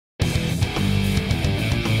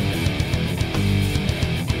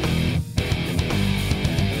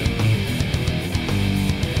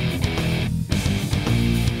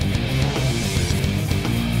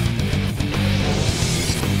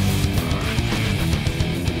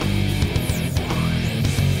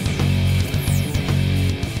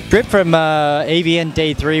Strip from AVN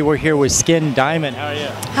Day 3. We're here with Skin Diamond. How are you?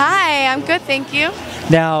 Hi, I'm good, thank you.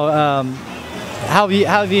 Now, how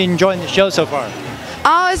have you enjoyed the show so far?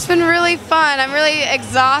 Oh, it's been really fun. I'm really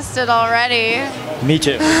exhausted already. Me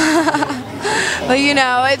too. But you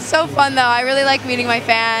know, it's so fun though. I really like meeting my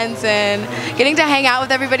fans and getting to hang out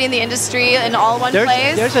with everybody in the industry in all one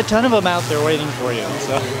place. There's a ton of them out there waiting for you.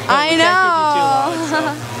 So I know. Can't keep you too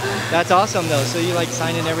long, so. That's awesome though. So you like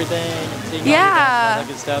signing everything and seeing all that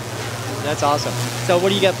good stuff. That's awesome. So what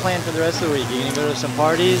do you got planned for the rest of the week? Are you gonna go to some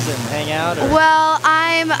parties and hang out? Or? Well,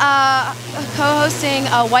 I'm co-hosting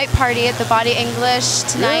a white party at the Body English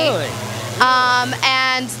tonight. Really?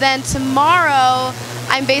 And then tomorrow,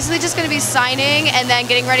 I'm basically just going to be signing and then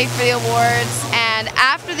getting ready for the awards. And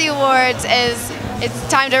after the awards it's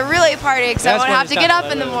time to really party because I won't have to get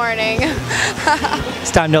up in the morning.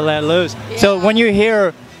 It's time to let loose. Yeah. So when you're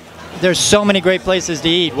here, there's so many great places to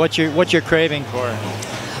eat. What's your craving for?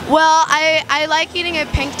 Well, I like eating at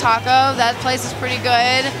Pink Taco. That place is pretty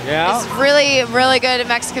good. Yeah. It's really, really good at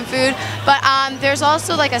Mexican food. But there's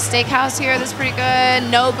also like a steakhouse here that's pretty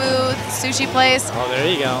good. Nobu, sushi place. Oh, there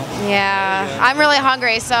you go. Yeah. You go. I'm really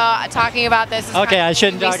hungry, so talking about this is okay, I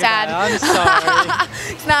shouldn't talk sad. about it. I'm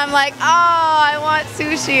sorry. So now I'm like, oh, I want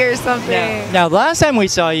sushi or something. Now, last time we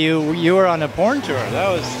saw you, you were on a porn tour.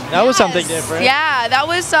 That was something different. Yeah, that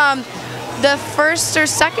was the first or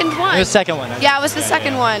second one. The second one. Yeah, it was the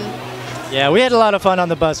second one. Yeah, we had a lot of fun on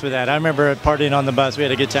the bus with that. I remember partying on the bus. We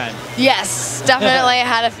had a good time. Yes, definitely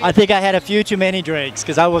had a few. I think I had a few too many drinks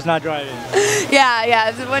because I was not driving.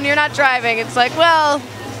 Yeah. When you're not driving, it's like, well,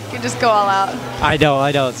 you can just go all out. I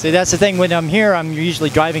know. See, that's the thing. When I'm here, I'm usually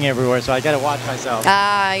driving everywhere, so I got to watch myself.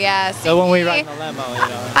 Yeah. So when we ride in the limo,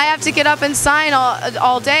 I have to get up and sign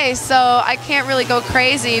all day, so I can't really go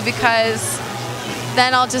crazy because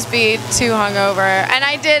then I'll just be too hungover. And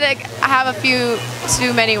I did have a few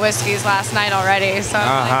too many whiskeys last night already. So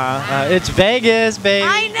it's Vegas, baby.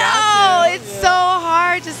 I know. It's so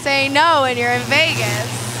hard to say no when you're in Vegas.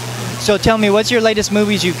 So tell me, what's your latest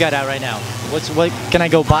movies you've got out right now? What can I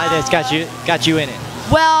go buy that's got you in it?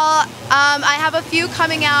 Well, I have a few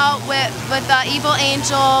coming out with Evil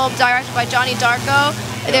Angel, directed by Johnny Darko.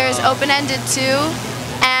 There's Open Ended 2,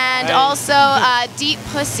 and also Deep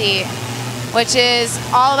Pussy, which is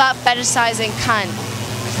all about fetishizing cunt.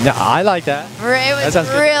 No, I like that. It was a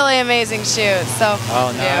really amazing shoot. So.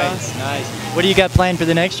 Oh, nice. What do you got planned for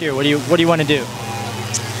the next year? What do you want to do?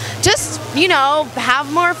 Just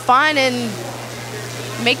have more fun and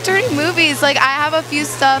make dirty movies. Like I have a few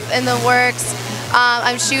stuff in the works.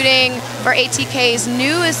 I'm shooting for ATK's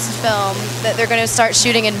newest film that they're going to start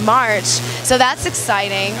shooting in March. So that's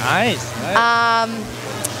exciting. Nice.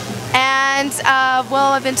 And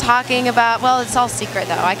well, I've been talking about. Well, it's all secret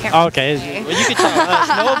though. I can't. Okay, well, you can tell us.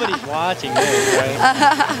 Nobody's watching this,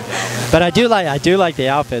 right? But I do like the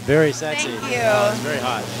outfit. Very sexy. Thank you. It's very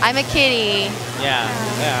hot. I'm a kitty. Yeah.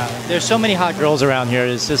 There's so many hot girls around here.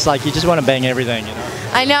 It's just like you just want to bang everything,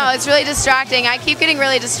 I know. It's really distracting. I keep getting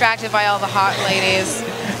really distracted by all the hot ladies.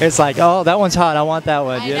 It's like, oh, that one's hot. I want that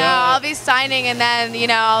one. I know. I'll be signing, and then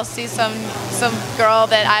I'll see some girl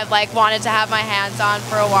that I've wanted to have my hands on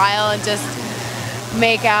for a while and just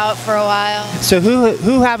make out for a while. So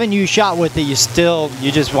who haven't you shot with that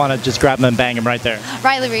you just want to just grab them and bang them right there?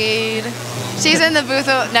 Riley Reid. She's in the booth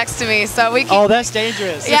next to me, so we keep. Oh, that's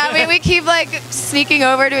dangerous. Yeah, we keep sneaking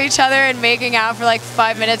over to each other and making out for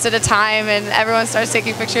 5 minutes at a time, and everyone starts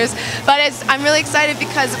taking pictures. But I'm really excited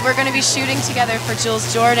because we're going to be shooting together for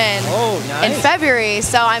Jules Jordan in February,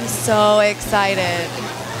 so I'm so excited.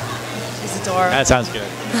 She's adorable. That sounds good.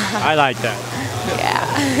 I like that.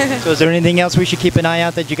 Yeah. So is there anything else we should keep an eye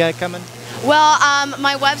out that you got coming? Well,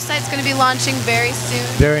 my website's going to be launching very soon.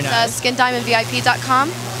 Very nice.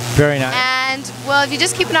 SkinDiamondVIP.com. Very nice. And, well, if you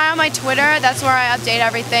just keep an eye on my Twitter, that's where I update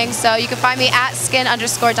everything. So you can find me at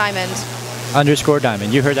 @skin_diamond.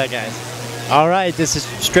 _diamond. You heard that, guys. All right, this is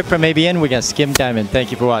Strip from AVN. We got Skin Diamond.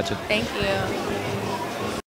 Thank you for watching. Thank you.